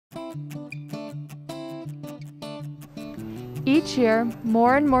Each year,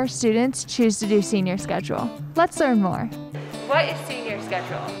 more and more students choose to do senior schedule. Let's learn more. What is senior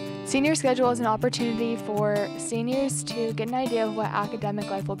schedule? Senior schedule is an opportunity for seniors to get an idea of what academic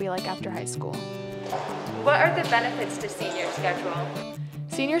life will be like after high school. What are the benefits to senior schedule?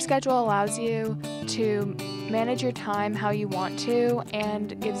 Senior schedule allows you to manage your time how you want to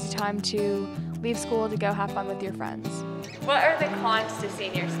and gives you time to leave school to go have fun with your friends. What are the cons to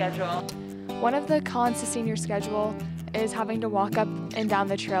senior schedule? One of the cons to senior schedule is having to walk up and down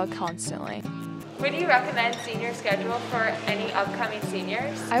the trail constantly. Would you recommend senior schedule for any upcoming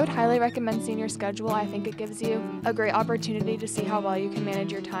seniors? I would highly recommend senior schedule. I think it gives you a great opportunity to see how well you can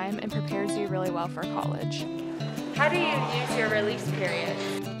manage your time and prepares you really well for college. How do you use your release period?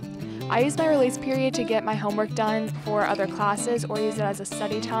 I use my release period to get my homework done for other classes or use it as a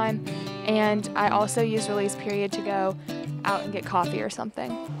study time, and I also use release period to go out and get coffee or something.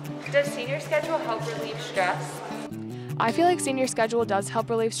 Does senior schedule help relieve stress? I feel like senior schedule does help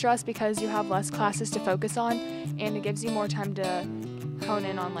relieve stress because you have less classes to focus on and it gives you more time to hone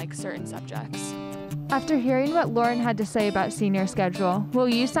in on certain subjects. After hearing what Lauren had to say about senior schedule, will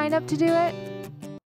you sign up to do it?